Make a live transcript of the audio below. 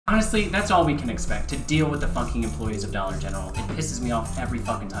Honestly, that's all we can expect, to deal with the fucking employees of Dollar General. It pisses me off every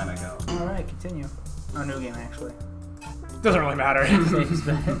fucking time I go. Alright, continue. Oh, new game, actually. Doesn't really matter.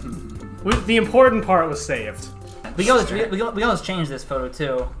 The important part was saved. We can always change this photo,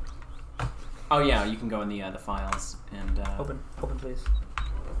 too. Oh yeah, you can go in the files and... Open, please.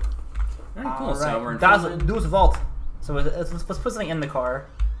 Alright, cool, so we're in Finland. Do us a vault. So let's put something in the car.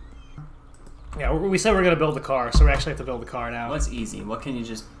 Yeah, we said we're going to build the car, so we actually have to build the car now. Well, it's easy. What can you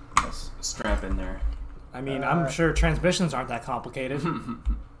just strap in there? I mean, I'm sure transmissions aren't that complicated.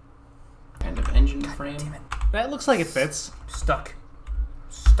 Kind of engine frame. Damn it. That looks like it fits. Stuck.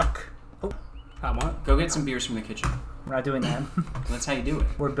 Oh, How much? Go get some beers from the kitchen. we're not doing that. That's how you do it.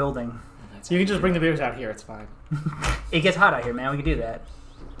 We're building. You can just bring the beers out here, it's fine. It gets hot out here, man. We can do that.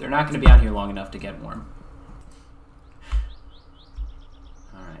 They're not going to be out here long enough to get warm.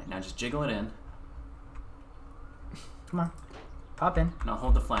 Alright, now just jiggle it in. Come on. Pop in. And I'll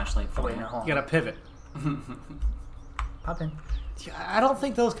hold the flashlight for Oh, wait, you. no, hold on. You gotta pivot. Pop in. I don't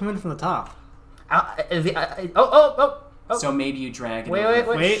think those come in from the top. Oh. So maybe you drag it Wait,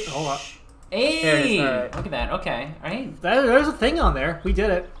 over. Wait, hold on. Hey! There it is, alright. Look at that. Okay. Alright. There's a thing on there. We did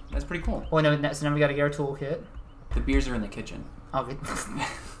it. That's pretty cool. Oh, no, so now we gotta get our toolkit. The beers are in the kitchen. Okay.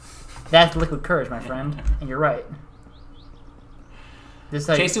 That's liquid courage, my friend. And you're right. This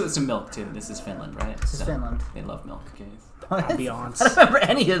is Chase it with some milk, too. This is Finland, right? This is Finland. They love milk, okay? I'll be honest. I don't remember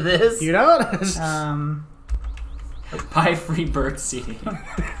any of this. You know? Buy free bird seed.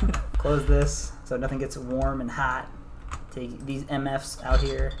 Close this so nothing gets warm and hot. Take these MFs out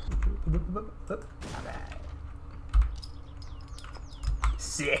here. Alright.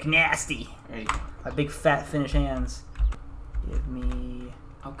 Sick, nasty. There you go. My big fat Finnish hands. Give me.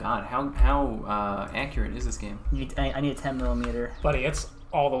 Oh god, how accurate is this game? I need a 10 millimeter. Buddy, it's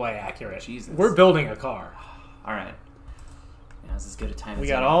all the way accurate. Jesus. We're building a car. Alright. Yeah, this is as good a time We as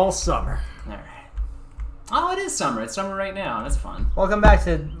got any. all summer. Alright. Oh, it is summer. It's summer right now. That's fun. Welcome back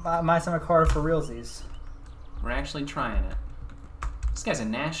to my summer car for realsies. We're actually trying it. This guy's a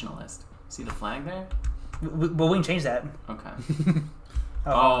nationalist. See the flag there? Well, we can change that. Okay.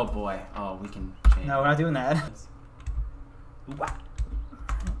 Oh. Oh boy. Oh, we can change. No, we're not doing that. Wow.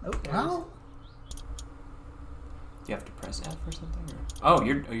 Oh, Well, Do you have to press F or something? Or? Oh,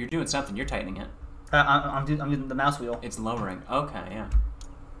 you're doing something. You're tightening it. I'm doing the mouse wheel. It's lowering. Okay, yeah.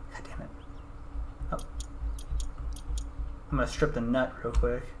 God damn it. Oh. I'm gonna strip the nut real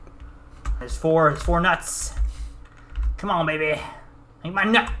quick. There's four nuts. Come on, baby. Make my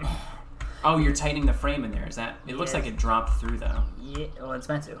nut. Oh, you're tightening the frame in there. Is that? It looks Yes. like it dropped through though. Yeah, well, it's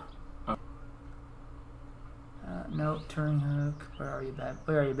meant to. Oh. No, turning hook. Where are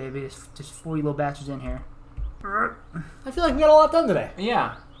you, baby? There's just 40 little bastards in here. I feel like we got a lot done today.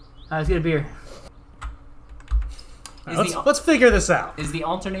 Yeah. Let's get a beer. Let's figure this out. Is the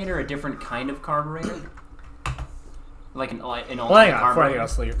alternator a different kind of carburetor? Like an alternate Well, hang on, before I carburetor? go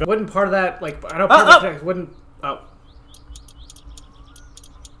sleep. Wouldn't part of that, like, I know part of that wouldn't. Oh.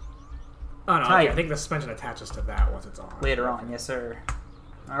 Oh no, Tight. okay, I think the suspension attaches to that once it's on. Later on, yes, sir.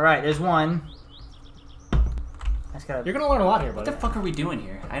 All right, there's one. I just gotta. You're gonna learn a lot here, What buddy. the fuck are we doing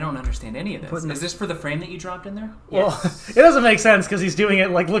here? I don't understand any of this. Putting the- Is this for the frame that you dropped in there? Well, it doesn't make sense because he's doing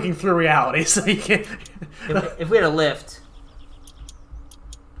it like looking through reality, so he can't. If we had a lift.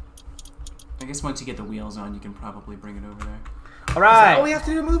 I guess once you get the wheels on, you can probably bring it over there. All right. All we have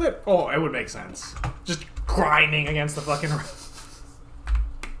to do to move it? Oh, it would make sense. Just grinding against the fucking.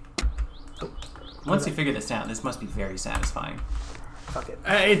 Once you figure this out, this must be very satisfying. Fuck it.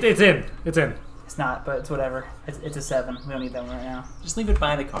 It's in. It's in. It's not, but it's whatever. It's a 7. We don't need that one right now. Just leave it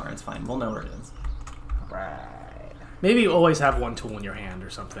by the car. It's fine. We'll know where it is. Right. Maybe you always have one tool in your hand or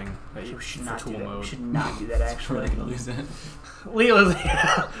something that you We should for not do tool that. mode. We should not do that. We're Actually, really gonna lose it.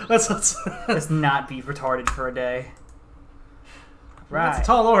 let's let's not be retarded for a day. Right. That's a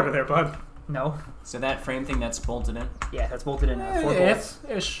tall order there, bud. No. So that frame thing that's bolted in. Yeah, that's bolted in. 4 bolts.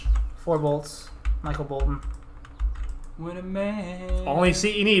 Ish. 4 bolts. Michael Bolton. When a man Only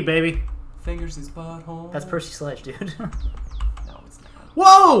seat you need, baby. fingers his butthole. That's Percy Sledge, dude. No, it's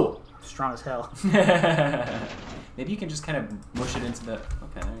Whoa! Strong as hell. not. Maybe you can just kind of mush it into the.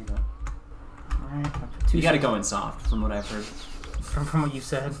 Okay, there you go. Alright. You gotta go in soft, from what I've heard. From what you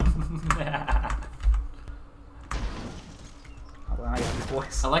said. Hold on, I got these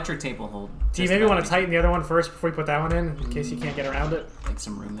boys. Electric tape will hold. Do you just maybe about want to anything. tighten the other one first before you put that one in case you can't get around it? Like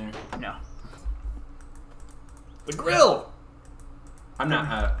some room there. No. The grill! I'm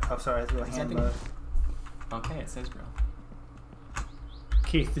not. Oh, sorry. It's really Is hand that mode. Okay, it says grill.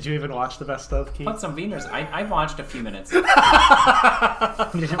 Keith, did you even watch the best of, Keith? Put some wieners. I watched a few minutes. I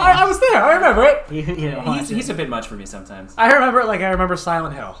was there. I remember it. He's a bit much for me sometimes. I remember it like I remember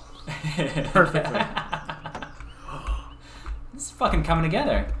Silent Hill. Perfectly. This is fucking coming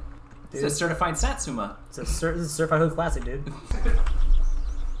together. Dude. It's a certified Satsuma. This is a certified hood classic, dude.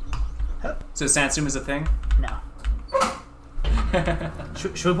 So Satsuma's a thing? No.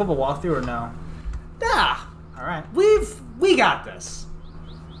 Should we put up a walkthrough or no? Nah. All right. We got this.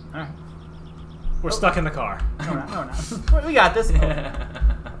 All right. We're stuck in the car. No, we're not. We got this.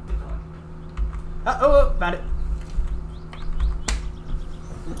 Found it.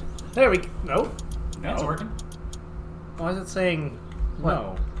 There we go. Nope. No. It's working? Why is it saying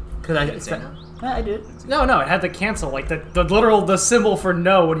no? Because I did say no. Yeah, I did. No, it had to cancel. Like the literal the symbol for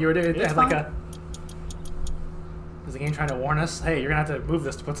no when you were doing it. It's Had like fine. a. Is the game trying to warn us? Hey, you're gonna have to move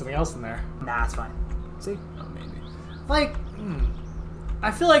this to put something else in there. Nah, it's fine. See? Oh, maybe. Like, I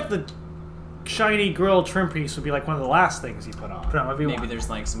feel like the shiny grill trim piece would be like one of the last things you put on. Put on whatever you Maybe want. there's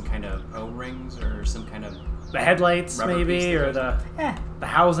like some kind of O-rings or some kind of... The headlights, Rubber maybe, piece or the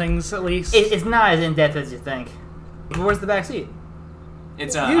housings at least. It's not as in depth as you think. Where's the back seat?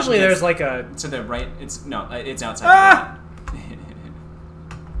 It's Usually there's like a. To the right. It's outside. Ah!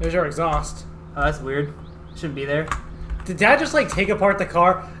 There's your exhaust. Oh, that's weird. Shouldn't be there. Did Dad just like take apart the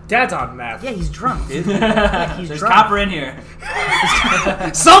car? Dad's on meth. Yeah, he's drunk, dude. Yeah, he's There's drunk. copper in here.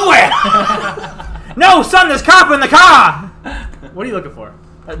 Somewhere. No, son, there's copper in the car. What are you looking for?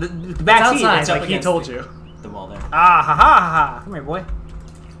 The It's back seat. outside, It's up like he against told the- you. The wall there. Ah, ha, ha, ha, ha. Come here, boy.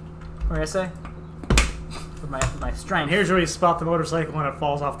 What did I say? With my strength. And here's where you spot the motorcycle when it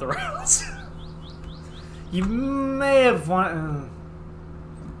falls off the rails. You may have won.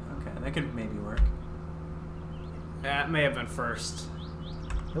 Okay, that could maybe work. That may have been first.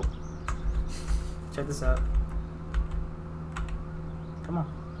 Nope. Check this out. Come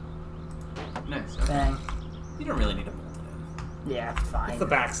on. Nice. Okay. Bang. You don't really need to bolt it Yeah, it's fine. It's the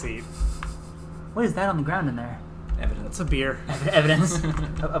back seat. What is that on the ground in there? in. Evidence. It's a beer. Evidence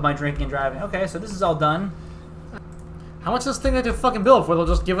of my drinking and driving. Okay, so this is all done. How much does this thing have to fucking bill for? They'll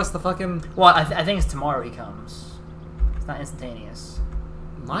just give us the fucking. Well, I think it's tomorrow he comes. It's not instantaneous.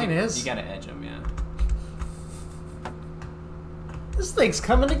 Mine is. You gotta edge them, yeah. This thing's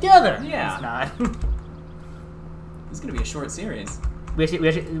coming together. Yeah. It's not. It's gonna be a short series. we actually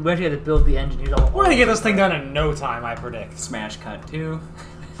had to build the engine. Here's all. We're gonna get this thing done in no time, I predict. Smash cut 2.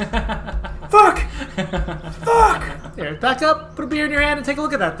 Fuck! Fuck! Here, back up, put a beer in your hand, and take a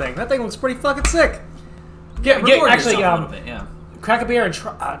look at that thing. That thing looks pretty fucking sick. Record Actually, yourself a little bit, yeah. crack a beer and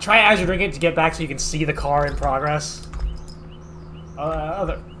try as you drink it to get back so you can see the car in progress.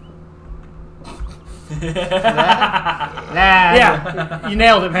 Yeah, you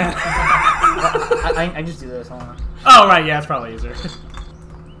nailed it, man. I just do this. Hold on. Oh, right, yeah, it's probably easier.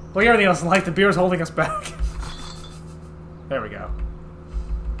 Well, everything else in life, the beer's holding us back. There we go.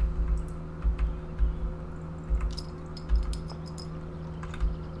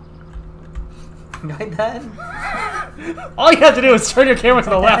 Like that? All you have to do is turn your camera to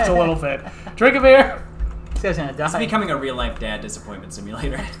the left a little bit. Drink a beer. This guy's gonna die. It's becoming a real-life dad disappointment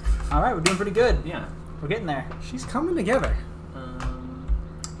simulator. Alright, we're doing pretty good. Yeah. We're getting there. She's coming together.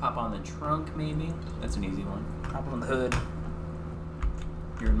 Pop on the trunk, maybe. That's an easy one. Hop on the hood.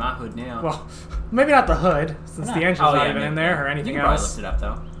 You're in my hood now. Well, maybe not the hood, since Why the not? engine's not even in there or anything You can probably else. lift it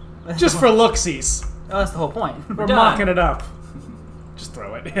up, though. Just for looksies. Oh, that's the whole point. We're done. mocking it up. Just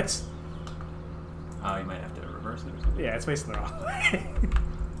throw it. It's Oh, you might have to reverse it or something. yeah, it's facing the wrong way.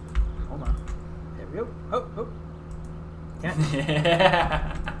 Hold on. There we go. Oh. Damn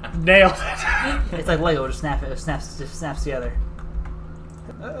it. Nailed it. It's like Lego, just snaps together.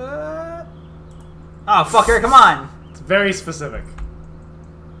 Oh, fucker, come on! It's very specific.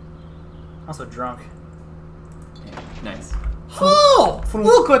 Also drunk. Yeah, nice. Oh!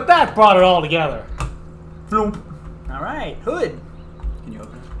 Look what that brought it all together. Floop. Alright, hood. Can you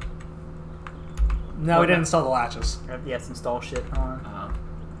open it? No, we didn't install the latches. Yeah, it's install shit. Hold on.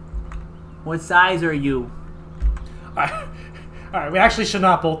 Uh-huh. What size are you? Alright, we actually should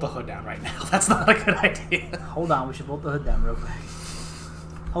not bolt the hood down right now. That's not a good idea. Hold on, we should bolt the hood down real quick.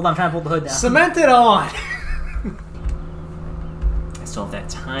 Hold on, I'm trying to bolt the hood down. Cement it on! I still have that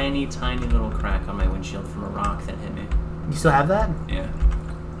tiny, tiny little crack on my windshield from a rock that hit me. You still have that? Yeah.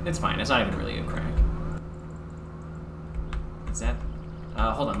 It's fine. It's not even really a crack. Is that...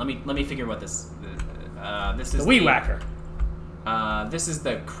 hold on. Let me figure what this... this is The weed whacker. This is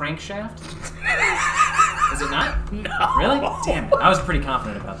the crankshaft? Is it not? No. Really? Damn it. I was pretty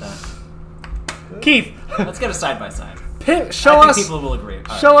confident about that. Keith! Let's get a side-by-side. Show I us. think people will agree.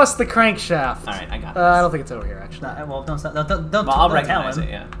 All Show right. us the crankshaft. All right, I got I this. don't think it's over here actually. Well, don't Well, I'll don't recognize tell him.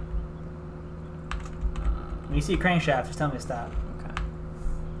 it. Yeah. When you see a crankshaft, just tell me to stop. Okay.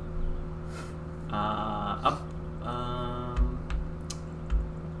 Up.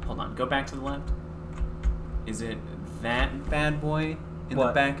 Hold on. Go back to the left. Is it that bad boy in the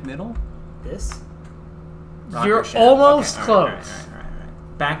What? back middle? This? Rocker You're shaft. almost Okay, close. all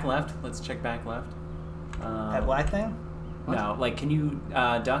right. Back left. Let's check back left. That black thing? No, like, can you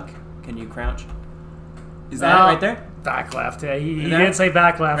duck? Can you crouch? Is that right there? Back left. Yeah, he there? didn't say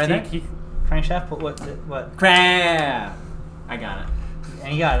back left. Right there? Crankshaft? What? Crab. I got it.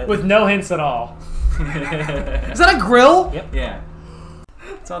 And you got it. With no hints at all. Is that a grill? Yep. Yeah.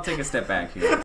 So I'll take a step back here.